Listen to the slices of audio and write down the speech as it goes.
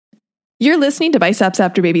You're listening to Biceps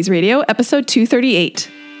After Babies Radio, episode 238.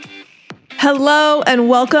 Hello and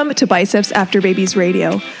welcome to Biceps After Babies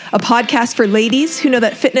Radio, a podcast for ladies who know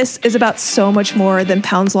that fitness is about so much more than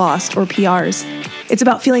pounds lost or PRs. It's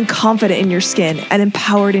about feeling confident in your skin and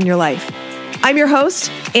empowered in your life. I'm your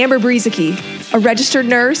host, Amber Brezicki, a registered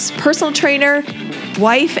nurse, personal trainer,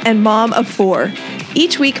 wife, and mom of 4.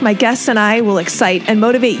 Each week, my guests and I will excite and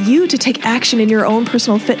motivate you to take action in your own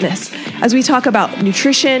personal fitness as we talk about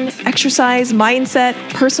nutrition, exercise, mindset,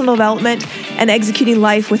 personal development, and executing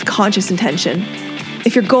life with conscious intention.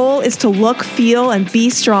 If your goal is to look, feel, and be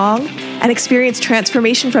strong and experience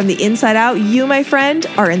transformation from the inside out, you, my friend,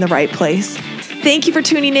 are in the right place. Thank you for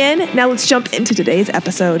tuning in. Now let's jump into today's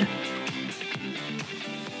episode.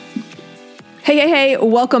 Hey,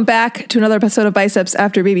 welcome back to another episode of Biceps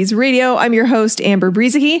After Babies Radio. I'm your host, Amber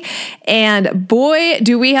Brezicki, and boy,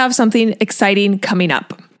 do we have something exciting coming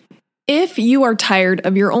up. If you are tired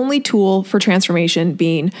of your only tool for transformation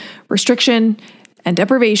being restriction and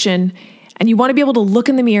deprivation, and you want to be able to look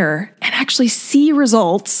in the mirror and actually see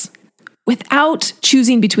results without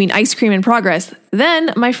choosing between ice cream and progress,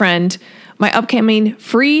 then, my friend, my upcoming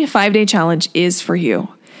free 5-day challenge is for you.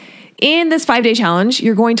 In this 5-day challenge,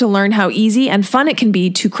 you're going to learn how easy and fun it can be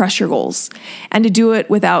to crush your goals and to do it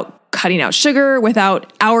without cutting out sugar,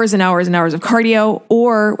 without hours and hours and hours of cardio,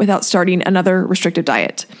 or without starting another restrictive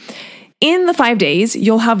diet. In the 5 days,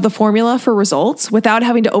 you'll have the formula for results without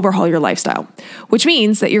having to overhaul your lifestyle, which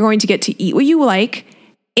means that you're going to get to eat what you like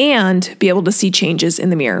and be able to see changes in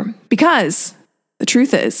the mirror. Because the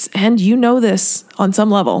truth is, and you know this on some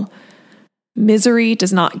level, misery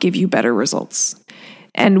does not give you better results.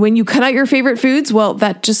 And when you cut out your favorite foods, well,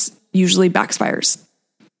 that just usually backfires.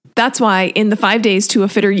 That's why in the 5 days to a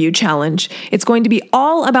Fitter You challenge, it's going to be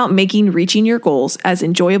all about making reaching your goals as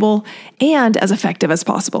enjoyable and as effective as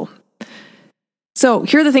possible. So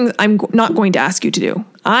here are the things I'm not going to ask you to do.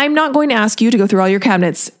 I'm not going to ask you to go through all your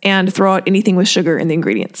cabinets and throw out anything with sugar in the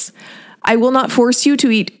ingredients. I will not force you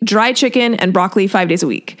to eat dry chicken and broccoli 5 days a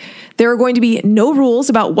week. There are going to be no rules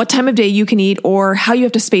about what time of day you can eat or how you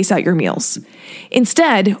have to space out your meals.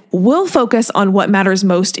 Instead, we'll focus on what matters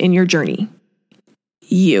most in your journey.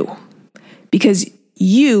 You. Because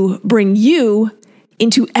you bring you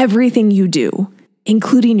into everything you do,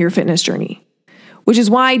 including your fitness journey. Which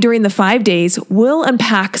is why during the 5 days, we'll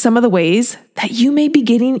unpack some of the ways that you may be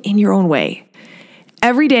getting in your own way.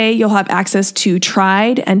 Every day, you'll have access to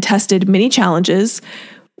tried and tested mini challenges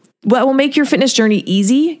that will make your fitness journey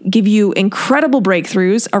easy, give you incredible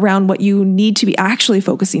breakthroughs around what you need to be actually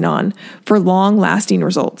focusing on for long-lasting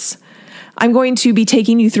results. I'm going to be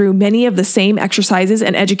taking you through many of the same exercises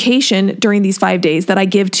and education during these 5 days that I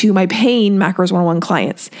give to my paying Macros 101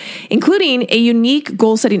 clients, including a unique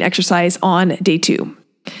goal-setting exercise on day 2.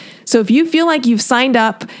 So if you feel like you've signed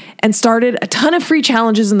up and started a ton of free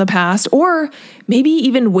challenges in the past, or maybe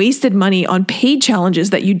even wasted money on paid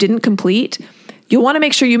challenges that you didn't complete, you'll want to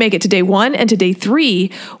make sure you make it to day 1 and to day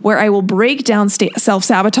 3, where I will break down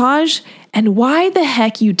self-sabotage and why the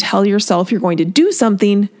heck you tell yourself you're going to do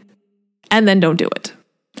something and then don't do it.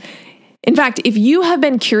 In fact, if you have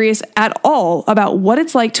been curious at all about what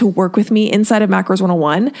it's like to work with me inside of Macros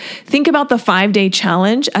 101, think about the 5-day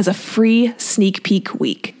challenge as a free sneak peek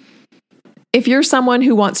week. If you're someone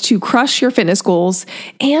who wants to crush your fitness goals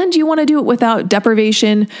and you want to do it without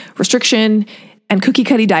deprivation, restriction, and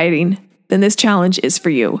cookie-cutter dieting, then this challenge is for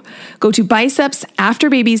you. Go to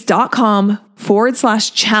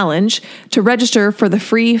bicepsafterbabies.com/challenge to register for the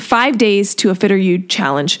free 5 days to a Fitter You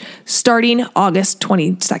challenge starting August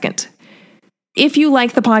 22nd. If you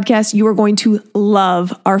like the podcast, you are going to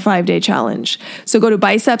love our 5-day challenge. So go to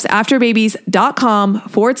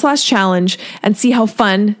bicepsafterbabies.com/challenge and see how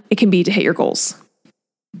fun it can be to hit your goals.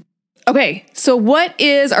 Okay, so what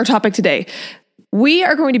is our topic today? We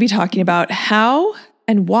are going to be talking about how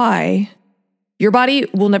and why your body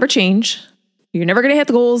will never change. You're never going to hit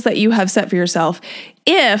the goals that you have set for yourself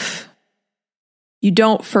if you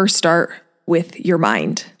don't first start with your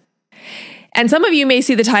mind. And some of you may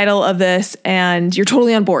see the title of this and you're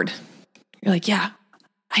totally on board. You're like, yeah,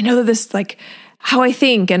 I know that this, like, how I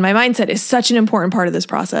think and my mindset is such an important part of this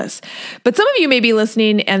process. But some of you may be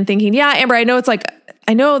listening and thinking, yeah, Amber, I know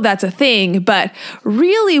that's a thing, but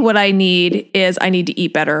really what I need is I need to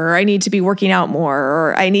eat better, or I need to be working out more,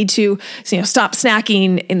 or I need to, stop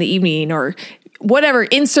snacking in the evening, or whatever,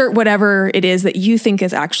 insert whatever it is that you think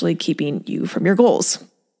is actually keeping you from your goals.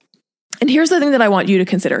 And here's the thing that I want you to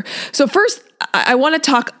consider. So first, I want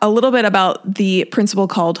to talk a little bit about the principle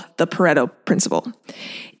called the Pareto principle.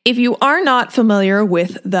 If you are not familiar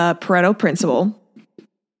with the Pareto principle,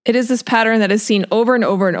 It is this pattern that is seen over and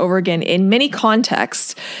over and over again in many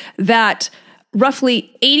contexts that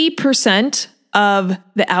roughly 80% of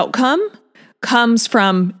the outcome comes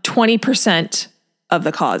from 20% of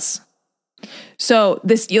the cause. So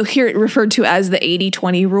this, you'll hear it referred to as the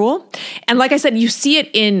 80-20 rule. And like I said, you see it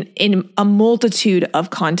in a multitude of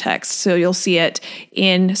contexts. So you'll see it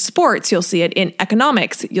in sports, you'll see it in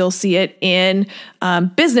economics, you'll see it in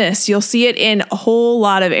business, you'll see it in a whole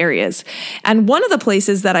lot of areas. And one of the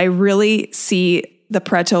places that I really see the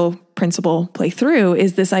Pareto principle play through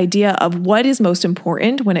is this idea of what is most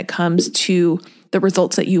important when it comes to the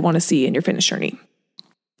results that you want to see in your fitness journey.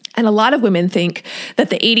 And a lot of women think that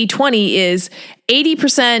the 80-20 is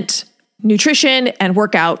 80% nutrition and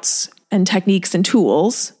workouts and techniques and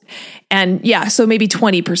tools. And yeah, so maybe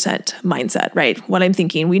 20% mindset, right? What I'm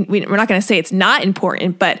thinking, we're not going to say it's not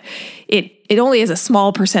important, but it only is a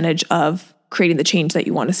small percentage of creating the change that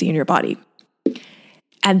you want to see in your body.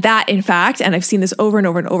 And that, in fact, and I've seen this over and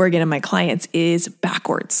over and over again in my clients, is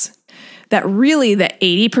backwards. That really the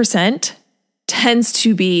 80% tends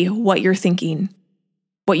to be what you're thinking,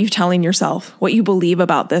 what you're telling yourself, what you believe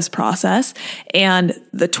about this process. And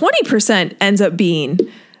the 20% ends up being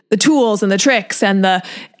the tools and the tricks and the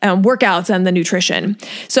workouts and the nutrition.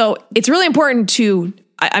 So it's really important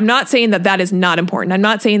I'm not saying that is not important. I'm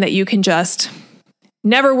not saying that you can just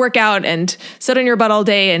never work out and sit on your butt all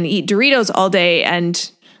day and eat Doritos all day.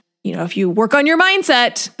 And, if you work on your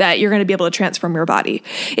mindset, that you're going to be able to transform your body.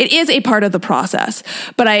 It is a part of the process.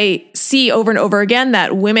 But I see over and over again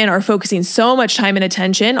that women are focusing so much time and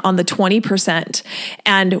attention on the 20%.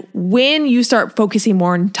 And when you start focusing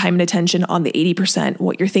more on time and attention on the 80%,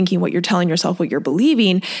 what you're thinking, what you're telling yourself, what you're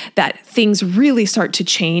believing, that things really start to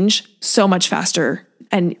change so much faster,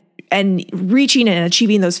 and reaching and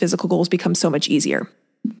achieving those physical goals becomes so much easier.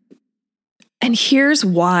 And here's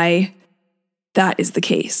why that is the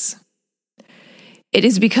case. It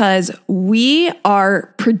is because we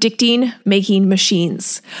are predicting making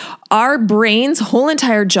machines. Our brain's whole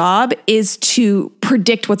entire job is to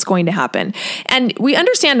predict what's going to happen. And we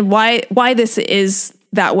understand why this is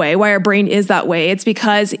that way, why our brain is that way. It's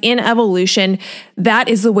because in evolution, that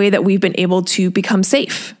is the way that we've been able to become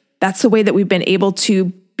safe. That's the way that we've been able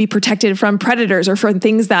to be protected from predators or from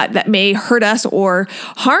things that may hurt us or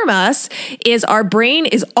harm us. Is our brain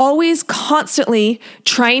is always constantly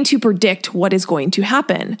trying to predict what is going to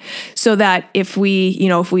happen, so that if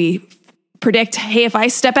we predict, hey, if I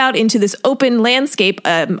step out into this open landscape,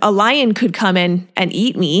 a lion could come in and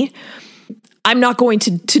eat me, I'm not going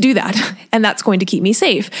to do that. And that's going to keep me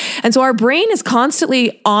safe. And so our brain is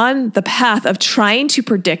constantly on the path of trying to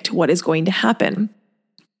predict what is going to happen.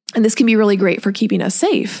 And this can be really great for keeping us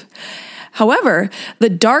safe. However, the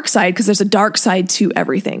dark side, because there's a dark side to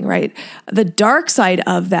everything, right? The dark side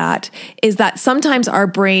of that is that sometimes our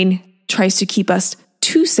brain tries to keep us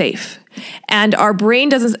too safe. And our brain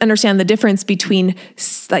doesn't understand the difference between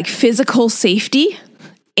like physical safety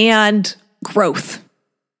and growth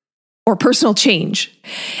or personal change.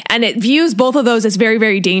 And it views both of those as very,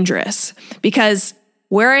 very dangerous, because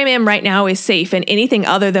where I am right now is safe, and anything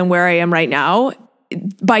other than where I am right now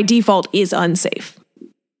by default is unsafe.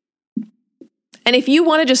 And if you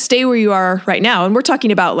want to just stay where you are right now, and we're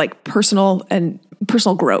talking about like personal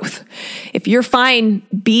growth, if you're fine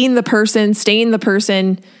being the person, staying the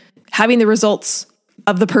person, having the results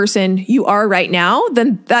of the person you are right now,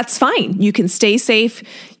 then that's fine. You can stay safe,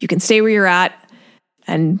 you can stay where you're at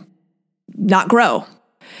and not grow.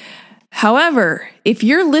 However, if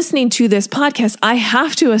you're listening to this podcast, I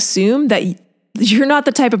have to assume that you're not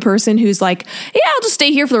the type of person who's like, yeah, I'll just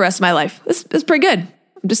stay here for the rest of my life. This is pretty good.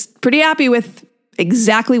 I'm just pretty happy with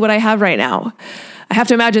exactly what I have right now. I have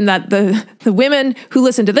to imagine that the women who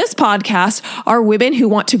listen to this podcast are women who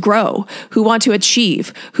want to grow, who want to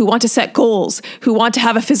achieve, who want to set goals, who want to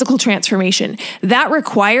have a physical transformation. That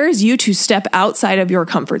requires you to step outside of your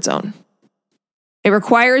comfort zone. It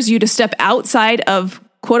requires you to step outside of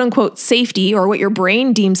quote unquote safety, or what your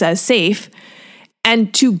brain deems as safe,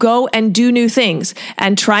 and to go and do new things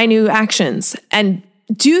and try new actions and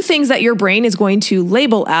do things that your brain is going to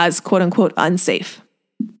label as quote unquote unsafe.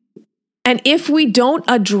 And if we don't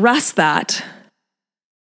address that,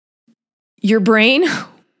 your brain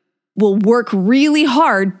will work really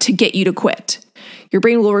hard to get you to quit. Your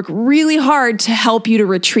brain will work really hard to help you to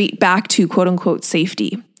retreat back to quote unquote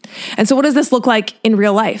safety. And so what does this look like in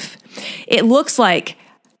real life? It looks like,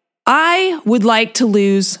 I would like to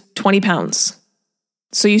lose 20 pounds.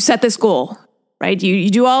 So you set this goal. right? You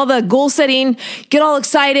do all the goal setting, get all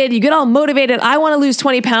excited, you get all motivated. I want to lose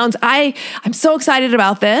 20 pounds. I'm so excited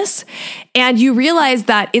about this. And you realize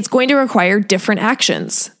that it's going to require different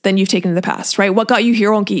actions than you've taken in the past, right? What got you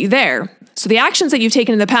here won't get you there. So the actions that you've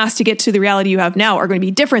taken in the past to get to the reality you have now are going to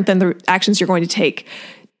be different than the actions you're going to take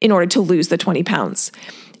in order to lose the 20 pounds.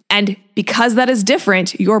 And because that is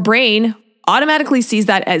different, your brain automatically sees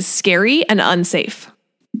that as scary and unsafe.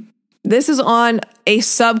 This is on a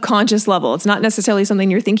subconscious level. It's not necessarily something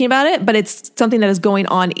you're thinking about it, but it's something that is going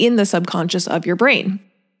on in the subconscious of your brain.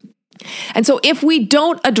 And so if we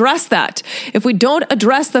don't address that, if we don't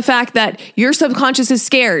address the fact that your subconscious is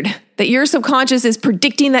scared, that your subconscious is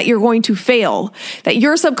predicting that you're going to fail, that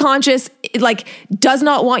your subconscious does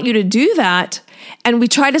not want you to do that, and we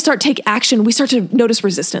try to take action, we start to notice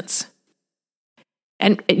resistance.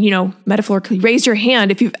 And, metaphorically, raise your hand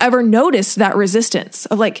if you've ever noticed that resistance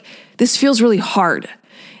of this feels really hard.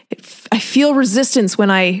 I feel resistance when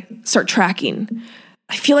I start tracking.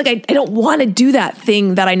 I feel like I don't want to do that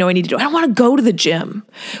thing that I know I need to do. I don't want to go to the gym,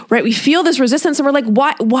 right? We feel this resistance and we're like,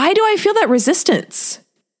 why do I feel that resistance?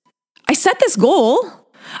 I set this goal.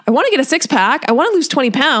 I want to get a 6-pack. I want to lose 20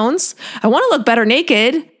 pounds. I want to look better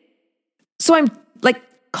naked. So I'm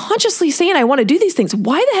consciously saying I want to do these things.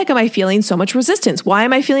 Why the heck am I feeling so much resistance? Why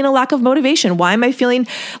am I feeling a lack of motivation? Why am I feeling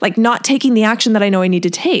like not taking the action that I know I need to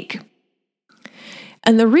take?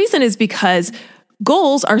 And the reason is because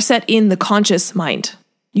goals are set in the conscious mind.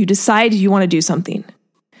 You decide you want to do something.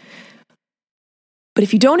 But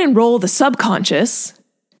if you don't enroll the subconscious,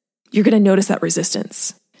 you're going to notice that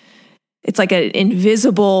resistance. It's like an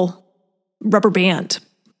invisible rubber band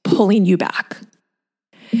pulling you back.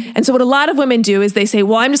 And so what a lot of women do is they say,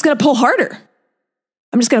 well, I'm just going to pull harder.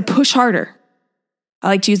 I'm just going to push harder. I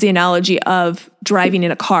like to use the analogy of driving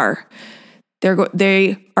in a car.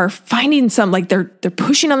 They are finding they're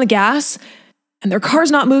pushing on the gas and their car's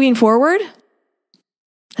not moving forward.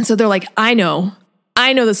 And so they're like, I know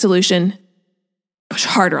the solution. Push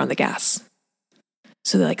harder on the gas.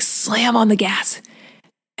 So they slam on the gas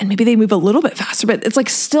and maybe they move a little bit faster, but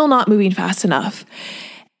it's still not moving fast enough.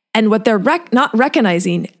 And what they're not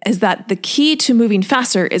recognizing is that the key to moving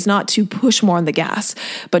faster is not to push more on the gas,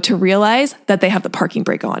 but to realize that they have the parking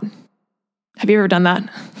brake on. Have you ever done that?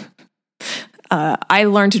 I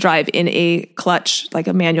learned to drive in a clutch, like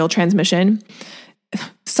a manual transmission.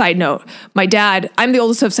 Side note, my dad, I'm the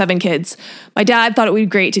oldest of 7 kids. My dad thought it would be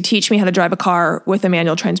great to teach me how to drive a car with a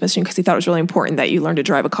manual transmission because he thought it was really important that you learn to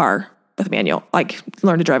drive a car with a manual,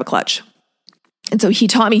 learn to drive a clutch. And so he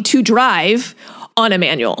taught me to drive on a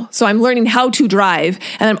manual. So I'm learning how to drive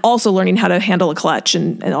and I'm also learning how to handle a clutch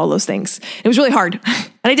and all those things. It was really hard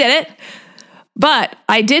and I did it. But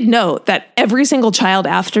I did note that every single child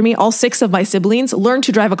after me, all 6 of my siblings, learned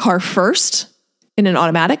to drive a car first in an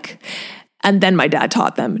automatic. And then my dad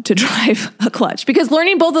taught them to drive a clutch because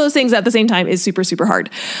learning both of those things at the same time is super, super hard.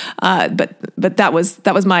 But that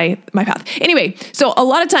was my path. Anyway, so a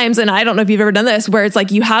lot of times, and I don't know if you've ever done this, where it's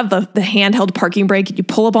you have the handheld parking brake, you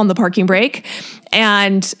pull up on the parking brake,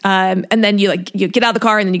 and then you get out of the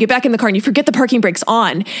car, and then you get back in the car, and you forget the parking brake's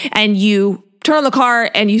on, and you turn on the car,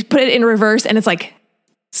 and you put it in reverse, and it's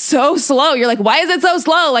so slow. You're like, why is it so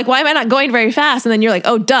slow? Why am I not going very fast? And then you're like,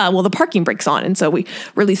 oh, duh. Well, the parking brake's on. And so we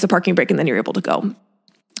release the parking brake and then you're able to go.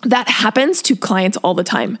 That happens to clients all the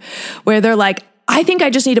time where they're like, I think I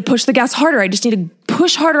just need to push the gas harder. I just need to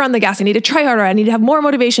push harder on the gas. I need to try harder. I need to have more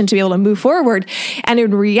motivation to be able to move forward. And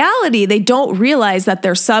in reality, they don't realize that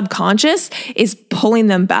their subconscious is pulling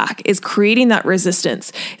them back, is creating that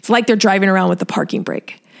resistance. It's like they're driving around with the parking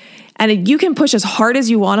brake. And you can push as hard as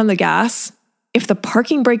you want on the gas. If the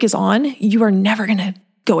parking brake is on, you are never going to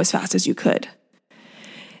go as fast as you could.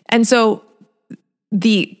 And so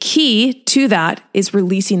the key to that is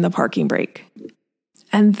releasing the parking brake.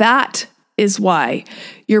 And that is why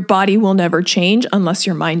your body will never change unless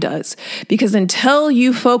your mind does. Because until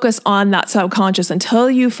you focus on that subconscious, until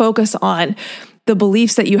you focus on the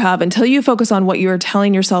beliefs that you have, until you focus on what you're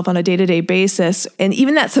telling yourself on a day-to-day basis, and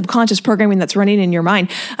even that subconscious programming that's running in your mind,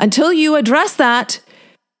 until you address that,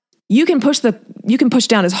 you can push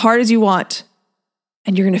down as hard as you want,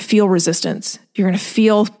 and you're going to feel resistance. You're going to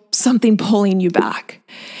feel something pulling you back.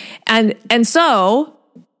 And so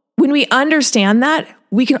when we understand that,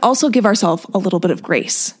 we can also give ourselves a little bit of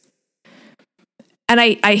grace. And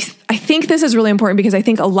I think this is really important because I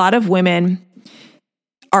think a lot of women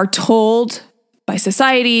are told by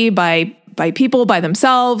society, by people, by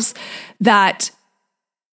themselves, that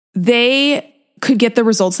they could get the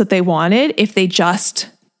results that they wanted if they just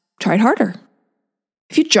tried harder.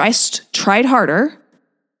 If you just tried harder,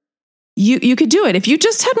 you could do it. If you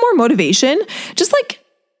just had more motivation, just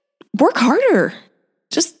work harder.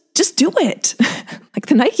 Just do it. Like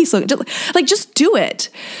the Nike slogan, just do it.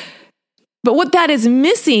 But what that is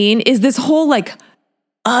missing is this whole like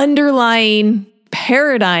underlying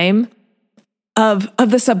paradigm of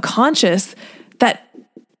the subconscious that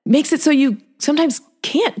makes it so you sometimes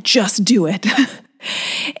can't just do it.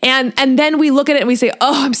 And then we look at it and we say,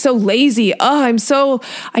 oh, I'm so lazy. Oh,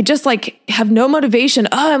 I just like have no motivation.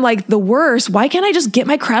 Oh, I'm like the worst. Why can't I just get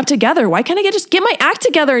my crap together? Why can't I just get my act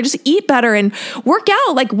together and just eat better and work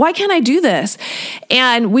out? Like, why can't I do this?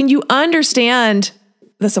 And when you understand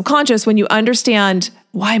the subconscious, when you understand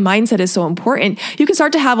why mindset is so important, you can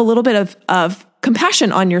start to have a little bit of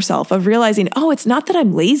compassion on yourself, of realizing, oh, it's not that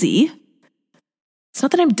I'm lazy. It's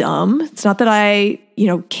not that I'm dumb. It's not that I,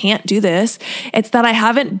 can't do this. It's that I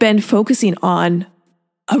haven't been focusing on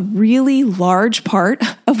a really large part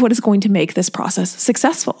of what is going to make this process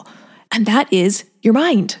successful. And that is your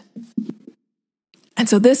mind. And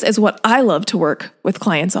so this is what I love to work with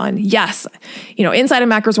clients on. Yes, inside of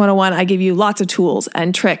Macros 101, I give you lots of tools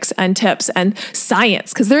and tricks and tips and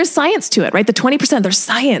science, because there is science to it, right? The 20%, there's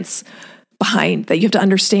science behind that you have to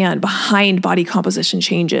understand behind body composition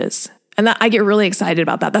changes. And that I get really excited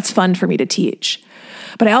about that. That's fun for me to teach.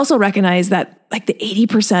 But I also recognize that like the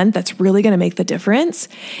 80% that's really going to make the difference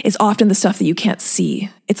is often the stuff that you can't see.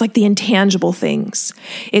 It's like the intangible things.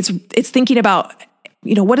 It's thinking about,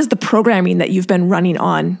 what is the programming that you've been running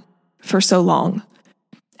on for so long?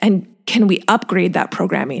 And can we upgrade that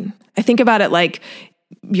programming? I think about it like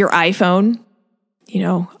your iPhone.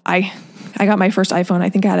 I got my first iPhone. I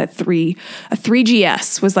think I had a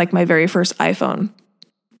 3GS was like my very first iPhone.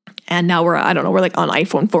 And now we're like on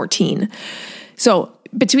iPhone 14. So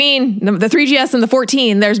between the 3GS and the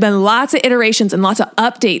 14, there's been lots of iterations and lots of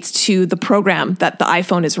updates to the program that the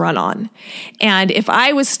iPhone is run on. And if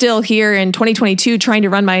I was still here in 2022 trying to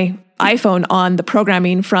run my iPhone on the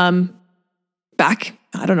programming from back,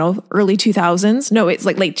 early 2000s. No, it's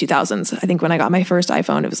like late 2000s. I think when I got my first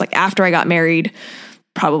iPhone, it was like after I got married,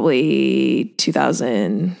 probably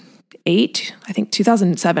 2008. I think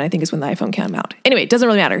 2007, I think is when the iPhone came out. Anyway, it doesn't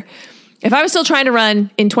really matter. If I was still trying to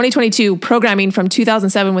run in 2022 programming from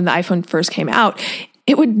 2007 when the iPhone first came out,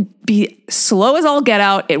 it would be slow as all get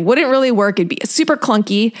out. It wouldn't really work. It'd be super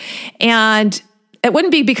clunky. And it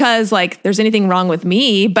wouldn't be because like there's anything wrong with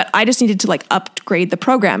me, but I just needed to like upgrade the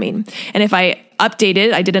programming. And if I did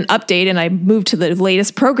an update and I moved to the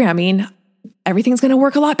latest programming, everything's going to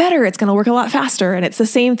work a lot better. It's going to work a lot faster. And it's the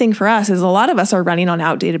same thing for us, is a lot of us are running on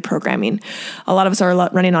outdated programming. A lot of us are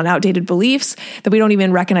running on outdated beliefs that we don't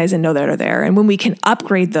even recognize and know that are there. And when we can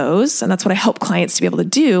upgrade those, and that's what I help clients to be able to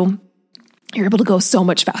do, you're able to go so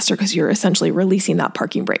much faster because you're essentially releasing that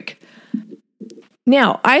parking brake.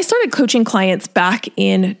 Now, I started coaching clients back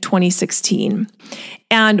in 2016.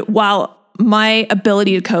 And while my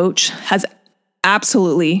ability to coach has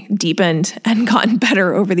absolutely deepened and gotten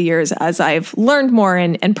better over the years as I've learned more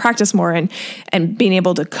and practiced more and being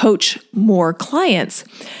able to coach more clients,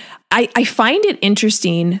 I find it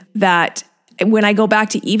interesting that when I go back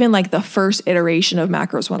to even like the first iteration of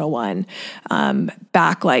Macros 101,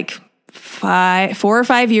 back like 4 or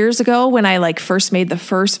 5 years ago, when I like first made the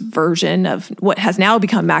first version of what has now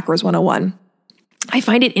become Macros 101, I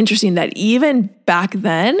find it interesting that even back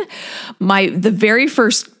then, the very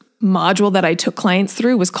first module that I took clients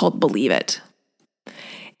through was called Believe It.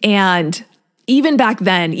 And even back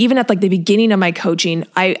then, even at like the beginning of my coaching,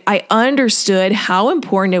 I understood how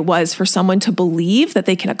important it was for someone to believe that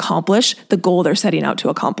they can accomplish the goal they're setting out to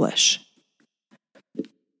accomplish.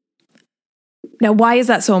 Now, why is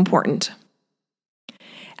that so important?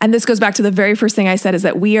 And this goes back to the very first thing I said, is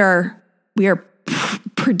that we are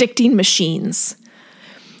predicting machines.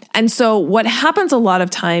 And so what happens a lot of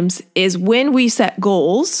times is when we set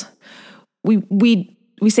goals, we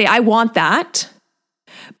say, I want that,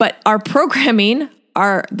 but our programming,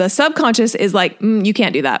 the subconscious is like, you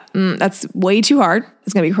can't do that. That's way too hard.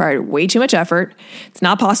 It's going to require way too much effort. It's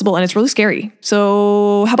not possible. And it's really scary.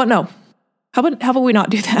 So how about no? How about we not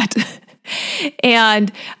do that?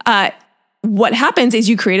 And what happens is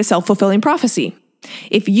you create a self-fulfilling prophecy.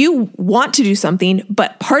 If you want to do something,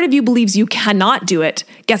 but part of you believes you cannot do it,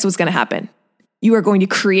 guess what's going to happen? You are going to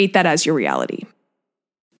create that as your reality.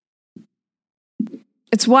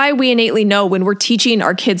 It's why we innately know when we're teaching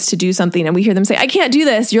our kids to do something and we hear them say, I can't do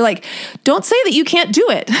this. You're like, don't say that you can't do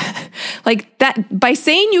it. Like that, by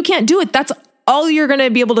saying you can't do it, that's all you're going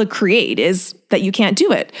to be able to create, is that you can't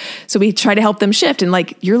do it. So we try to help them shift and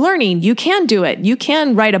like, you're learning, you can do it. You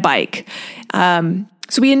can ride a bike.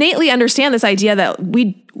 So we innately understand this idea that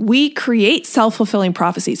we create self-fulfilling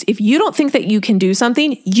prophecies. If you don't think that you can do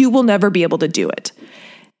something, you will never be able to do it.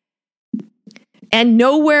 And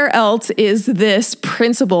nowhere else is this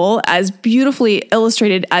principle as beautifully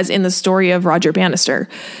illustrated as in the story of Roger Bannister.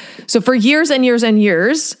 So for years and years and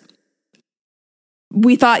years,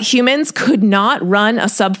 we thought humans could not run a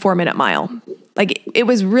sub 4-minute mile. Like it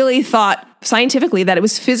was really thought scientifically that it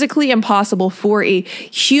was physically impossible for a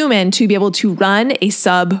human to be able to run a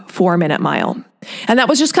sub 4-minute mile. And that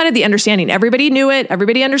was just kind of the understanding. Everybody knew it.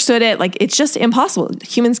 Everybody understood it. Like it's just impossible.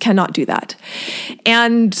 Humans cannot do that.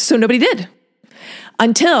 And so nobody did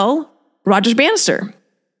until Roger Bannister,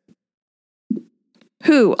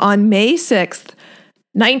 who on May 6th,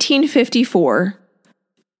 1954,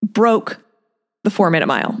 broke the 4-minute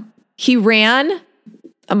mile. He ran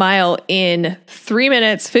a mile in 3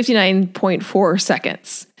 minutes, 59.4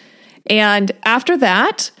 seconds. And after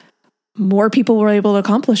that, more people were able to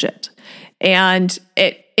accomplish it. And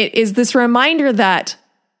it is this reminder that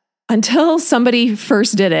until somebody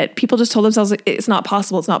first did it, people just told themselves it's not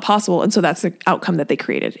possible, it's not possible. And so that's the outcome that they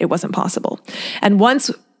created. It wasn't possible. And once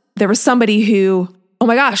there was somebody who, oh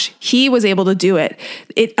my gosh, he was able to do it,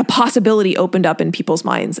 a possibility opened up in people's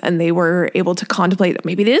minds and they were able to contemplate that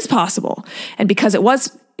maybe it is possible. And because it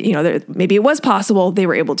was, maybe it was possible, they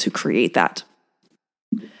were able to create that.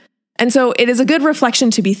 And so it is a good reflection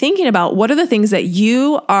to be thinking about what are the things that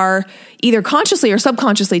you are either consciously or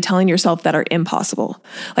subconsciously telling yourself that are impossible.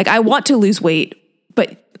 Like, I want to lose weight,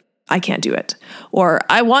 but I can't do it. Or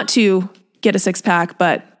I want to get a 6-pack,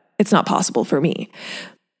 but it's not possible for me.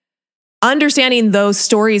 Understanding those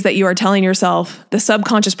stories that you are telling yourself, the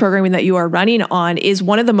subconscious programming that you are running on, is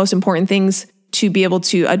one of the most important things to be able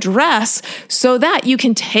to address so that you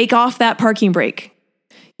can take off that parking brake.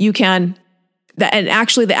 And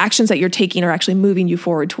actually the actions that you're taking are actually moving you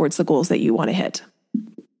forward towards the goals that you want to hit.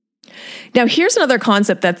 Now, here's another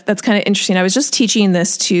concept that's kind of interesting. I was just teaching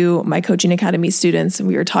this to my Coaching Academy students, and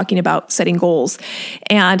we were talking about setting goals.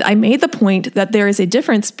 And I made the point that there is a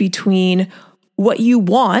difference between what you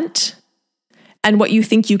want and what you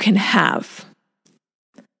think you can have.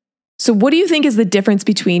 So what do you think is the difference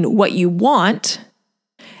between what you want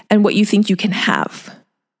and what you think you can have?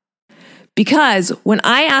 Because when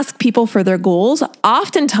I ask people for their goals,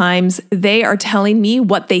 oftentimes they are telling me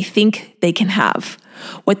what they think they can have,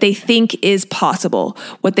 what they think is possible,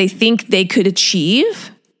 what they think they could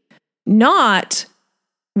achieve, not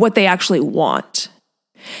what they actually want.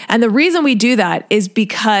 And the reason we do that is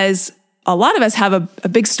because a lot of us have a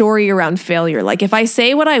big story around failure. Like, if I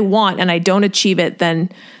say what I want and I don't achieve it, then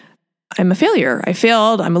I'm a failure. I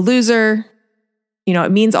failed. I'm a loser.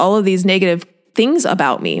 It means all of these negative things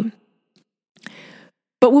about me.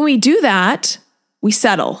 But when we do that, we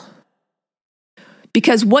settle.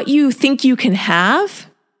 Because what you think you can have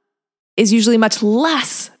is usually much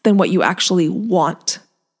less than what you actually want.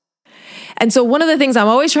 And so one of the things I'm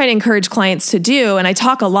always trying to encourage clients to do, and I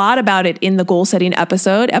talk a lot about it in the goal setting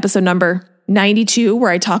episode number 92,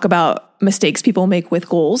 where I talk about mistakes people make with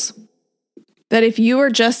goals, that if you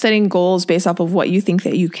are just setting goals based off of what you think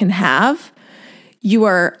that you can have, you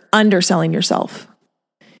are underselling yourself.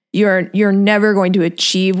 You're never going to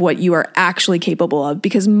achieve what you are actually capable of,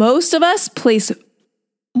 because most of us place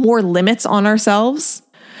more limits on ourselves.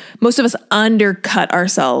 Most of us undercut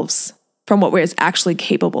ourselves from what we're actually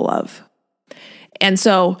capable of. And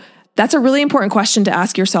so that's a really important question to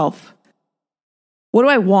ask yourself. What do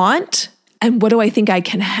I want? And what do I think I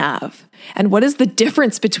can have? And what is the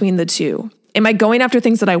difference between the two? Am I going after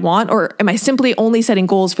things that I want, or am I simply only setting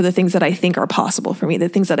goals for the things that I think are possible for me, the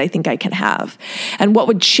things that I think I can have? And what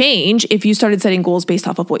would change if you started setting goals based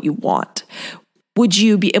off of what you want? Would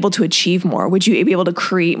you be able to achieve more? Would you be able to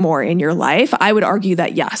create more in your life? I would argue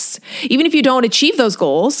that yes. Even if you don't achieve those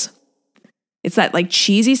goals, it's that like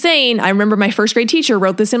cheesy saying. I remember my first grade teacher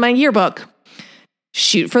wrote this in my yearbook: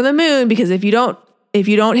 shoot for the moon, because if you don't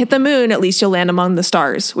hit the moon, at least you'll land among the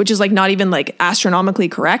stars, which is like not even like astronomically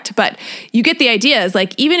correct, but you get the idea. Is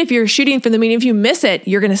like, even if you're shooting for the moon, if you miss it,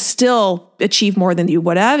 you're going to still achieve more than you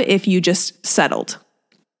would have if you just settled.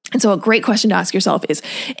 And so a great question to ask yourself is,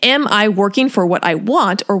 am I working for what I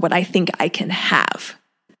want or what I think I can have?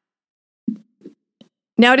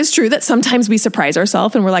 Now, it is true that sometimes we surprise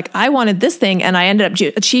ourselves and we're like, I wanted this thing and I ended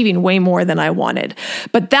up achieving way more than I wanted.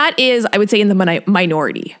 But that is, I would say, in the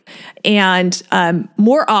minority. And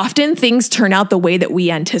more often, things turn out the way that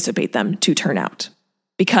we anticipate them to turn out,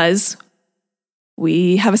 because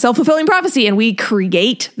we have a self-fulfilling prophecy and we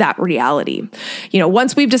create that reality.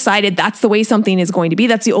 Once we've decided that's the way something is going to be,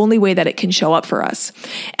 that's the only way that it can show up for us.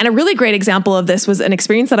 And a really great example of this was an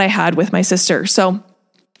experience that I had with my sister. So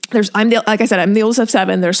like I said, I'm the oldest of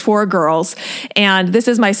 7. There's 4 girls. And this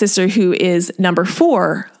is my sister who is number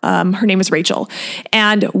 4. Her name is Rachel.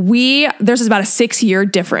 And there's about a 6-year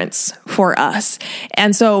difference for us.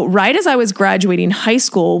 And so right as I was graduating high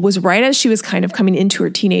school was right as she was kind of coming into her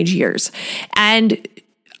teenage years. And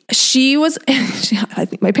she was, I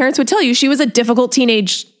think my parents would tell you, she was a difficult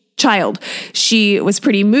teenage child. She was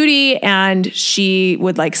pretty moody and she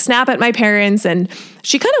would like snap at my parents. And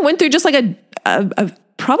she kind of went through just like a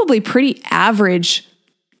probably pretty average,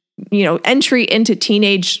 entry into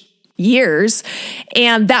teenage years.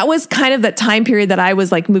 And that was kind of that time period that I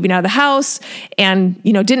was like moving out of the house and,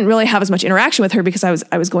 didn't really have as much interaction with her because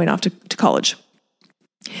I was going off to college.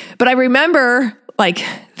 But I remember like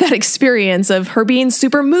that experience of her being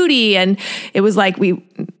super moody. And it was like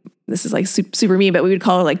this is like super mean, but we would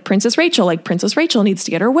call her like Princess Rachel. Like Princess Rachel needs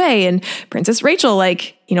to get her way. And Princess Rachel,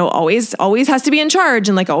 like, always has to be in charge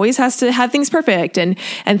and like always has to have things perfect and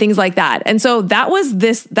things like that. And so that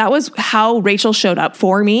was how Rachel showed up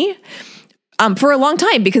for me for a long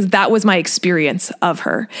time, because that was my experience of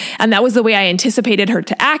her. And that was the way I anticipated her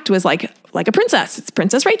to act, was like a princess. It's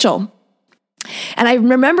Princess Rachel. And I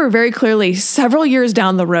remember very clearly several years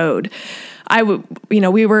down the road,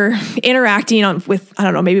 we were interacting with, I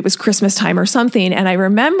don't know, maybe it was Christmas time or something. And I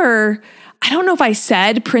remember, I don't know if I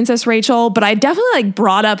said Princess Rachel, but I definitely like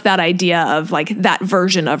brought up that idea of like that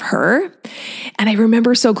version of her. And I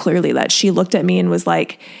remember so clearly that she looked at me and was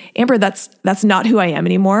like, Amber, that's not who I am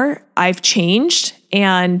anymore. I've changed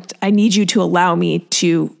and I need you to allow me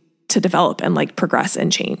to develop and like progress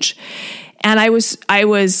and change. And I was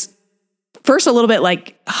first a little bit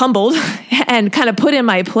like humbled and kind of put in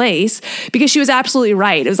my place, because she was absolutely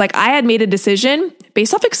right. It was like I had made a decision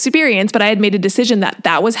based off experience, but I had made a decision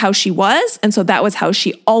that was how she was. And so that was how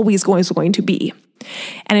she always was going to be.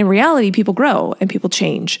 And in reality, people grow and people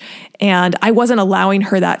change. And I wasn't allowing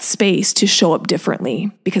her that space to show up differently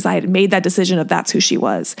because I had made that decision of that's who she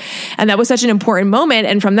was. And that was such an important moment.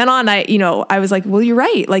 And from then on, I was like, well, you're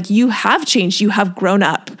right. Like you have changed. You have grown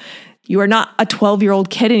up. You are not a 12-year-old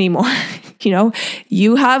kid anymore.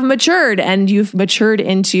 You have matured, and you've matured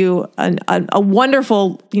into a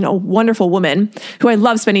wonderful, wonderful woman who I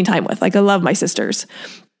love spending time with. Like I love my sisters.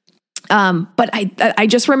 But I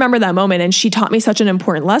just remember that moment, and she taught me such an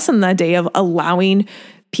important lesson that day of allowing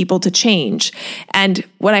people to change. And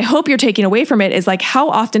what I hope you're taking away from it is like, how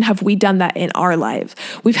often have we done that in our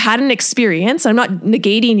life? We've had an experience. I'm not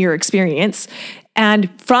negating your experience. And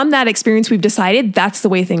from that experience, we've decided that's the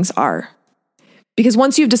way things are. Because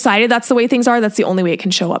once you've decided that's the way things are, that's the only way it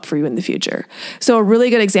can show up for you in the future. So a really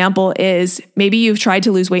good example is maybe you've tried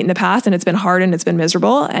to lose weight in the past and it's been hard and it's been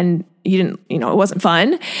miserable and you didn't, it wasn't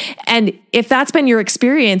fun. And if that's been your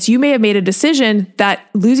experience, you may have made a decision that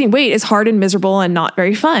losing weight is hard and miserable and not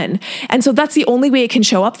very fun. And so that's the only way it can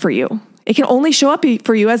show up for you. It can only show up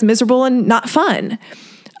for you as miserable and not fun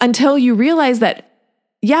until you realize that,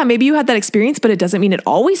 yeah, maybe you had that experience, but it doesn't mean it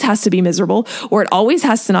always has to be miserable or it always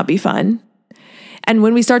has to not be fun. And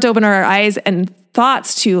when we start to open our eyes and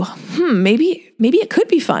thoughts to, maybe it could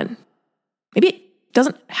be fun. Maybe it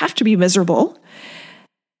doesn't have to be miserable.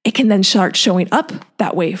 It can then start showing up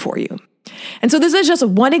that way for you. And so this is just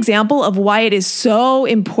one example of why it is so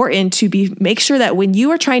important to make sure that when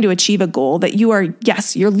you are trying to achieve a goal that you're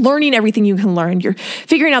learning everything you can learn. You're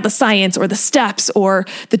figuring out the science or the steps or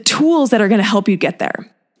the tools that are going to help you get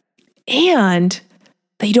there. And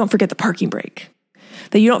that you don't forget the parking brake.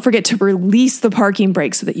 That you don't forget to release the parking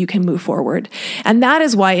brake so that you can move forward. And that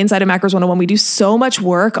is why inside of Macros 101, we do so much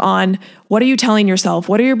work on what are you telling yourself?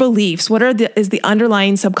 What are your beliefs? What is the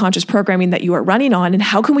underlying subconscious programming that you are running on? And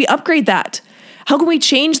how can we upgrade that? How can we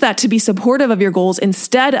change that to be supportive of your goals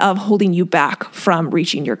instead of holding you back from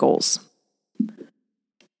reaching your goals?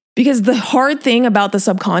 Because the hard thing about the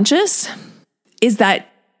subconscious is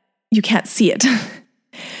that you can't see it.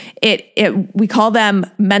 We call them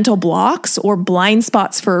mental blocks or blind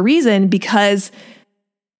spots for a reason, because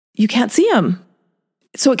you can't see them.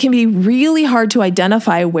 So it can be really hard to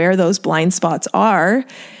identify where those blind spots are,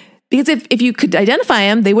 because if you could identify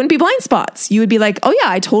them, they wouldn't be blind spots. You would be like, oh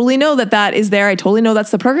yeah, I totally know that is there. I totally know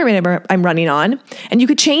that's the programming I'm running on, and you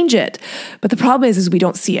could change it. But the problem is we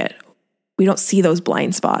don't see it. We don't see those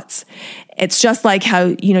blind spots. It's just like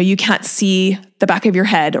how, you can't see the back of your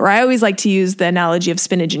head, or I always like to use the analogy of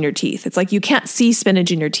spinach in your teeth. It's like you can't see spinach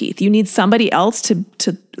in your teeth. You need somebody else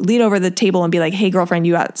to lean over the table and be like, hey, girlfriend,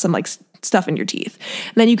 you got some like stuff in your teeth.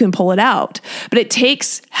 And then you can pull it out. But it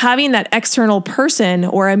takes having that external person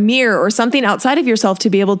or a mirror or something outside of yourself to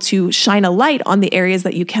be able to shine a light on the areas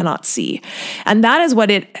that you cannot see. And that is what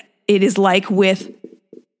it is like with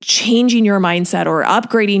changing your mindset or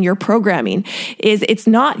upgrading your programming is it's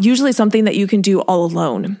not usually something that you can do all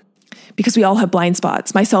alone, because we all have blind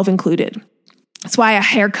spots, myself included. It's why I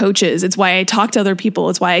hire coaches. It's why I talk to other people.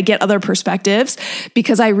 It's why I get other perspectives,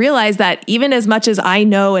 because I realize that even as much as I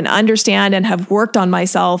know and understand and have worked on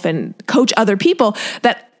myself and coach other people,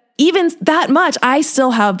 that even that much, I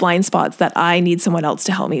still have blind spots that I need someone else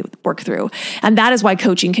to help me work through. And that is why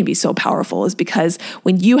coaching can be so powerful, is because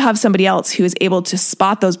when you have somebody else who is able to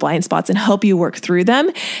spot those blind spots and help you work through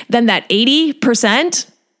them, then that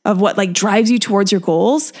 80% of what drives you towards your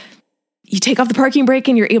goals, you take off the parking brake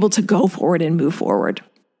and you're able to go forward and move forward.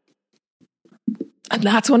 And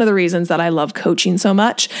that's one of the reasons that I love coaching so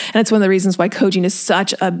much. And it's one of the reasons why coaching is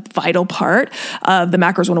such a vital part of the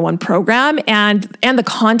Macros 101 program and the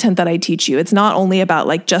content that I teach you. It's not only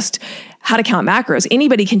about just how to count macros.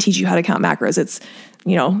 Anybody can teach you how to count macros. It's,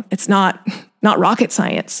 it's not rocket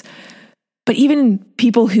science. But even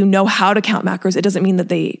people who know how to count macros, it doesn't mean that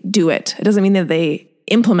they do it. It doesn't mean that they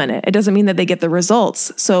implement it. It doesn't mean that they get the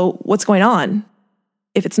results. So what's going on?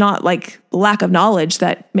 If it's not lack of knowledge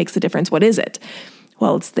that makes the difference, what is it?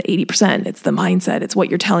 Well, it's the 80%. It's the mindset. It's what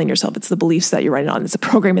you're telling yourself. It's the beliefs that you're writing on. It's the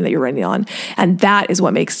programming that you're writing on. And that is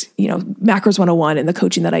what makes, Macros 101 and the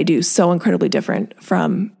coaching that I do so incredibly different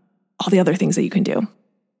from all the other things that you can do.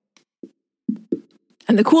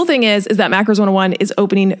 And the cool thing is that Macros 101 is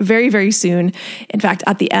opening very, very soon. In fact,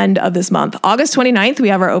 at the end of this month, August 29th, we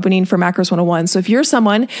have our opening for Macros 101. So if you're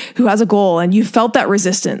someone who has a goal and you felt that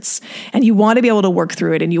resistance and you want to be able to work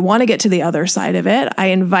through it and you want to get to the other side of it, I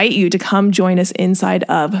invite you to come join us inside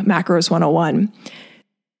of Macros 101.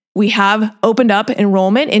 We have opened up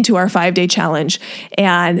enrollment into our 5-day challenge,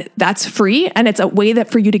 and that's free. And it's a way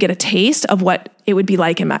that for you to get a taste of what it would be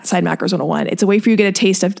like inside Macros 101. It's a way for you to get a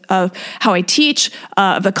taste of how I teach,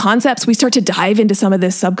 of the concepts. We start to dive into some of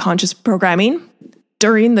this subconscious programming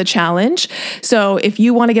during the challenge. So if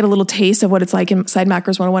you want to get a little taste of what it's like inside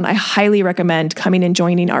Macros 101, I highly recommend coming and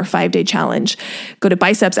joining our 5-day challenge. Go to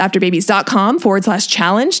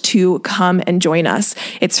bicepsafterbabies.com/challenge to come and join us.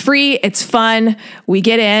 It's free. It's fun. We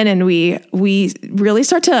get in and we really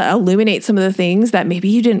start to illuminate some of the things that maybe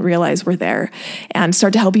you didn't realize were there and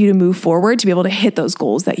start to help you to move forward to be able to hit those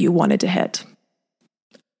goals that you wanted to hit.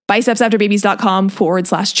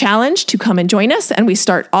 bicepsafterbabies.com/challenge to come and join us. And we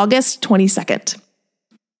start August 22nd.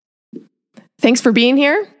 Thanks for being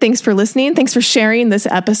here. Thanks for listening. Thanks for sharing this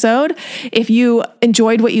episode. If you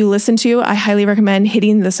enjoyed what you listened to, I highly recommend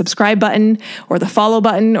hitting the subscribe button or the follow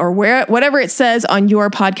button or whatever it says on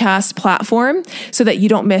your podcast platform so that you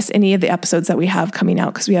don't miss any of the episodes that we have coming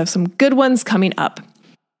out, because we have some good ones coming up.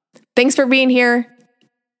 Thanks for being here.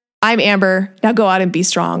 I'm Amber. Now go out and be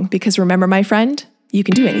strong, because remember, my friend, you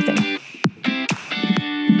can do anything.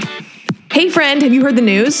 Hey friend, have you heard the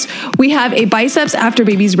news? We have a Biceps After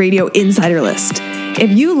Babies Radio insider list. If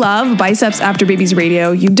you love Biceps After Babies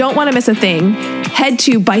Radio, you don't want to miss a thing, head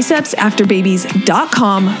to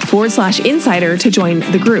bicepsafterbabies.com/insider to join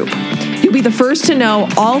the group. You'll be the first to know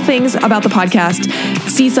all things about the podcast,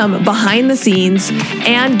 see some behind the scenes,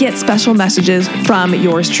 and get special messages from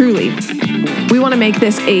yours truly. We want to make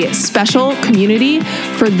this a special community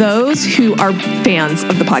for those who are fans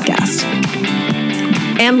of the podcast.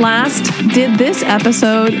 And last, did this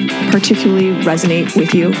episode particularly resonate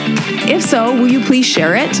with you? If so, will you please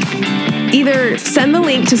share it? Either send the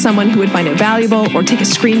link to someone who would find it valuable, or take a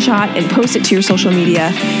screenshot and post it to your social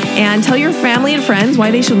media and tell your family and friends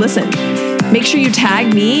why they should listen. Make sure you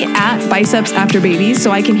tag me at Biceps After Babies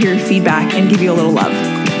so I can hear your feedback and give you a little love.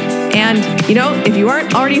 And, if you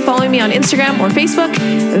aren't already following me on Instagram or Facebook,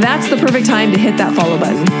 that's the perfect time to hit that follow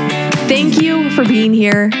button. Thank you for being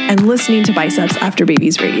here and listening to Biceps After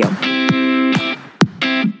Babies Radio.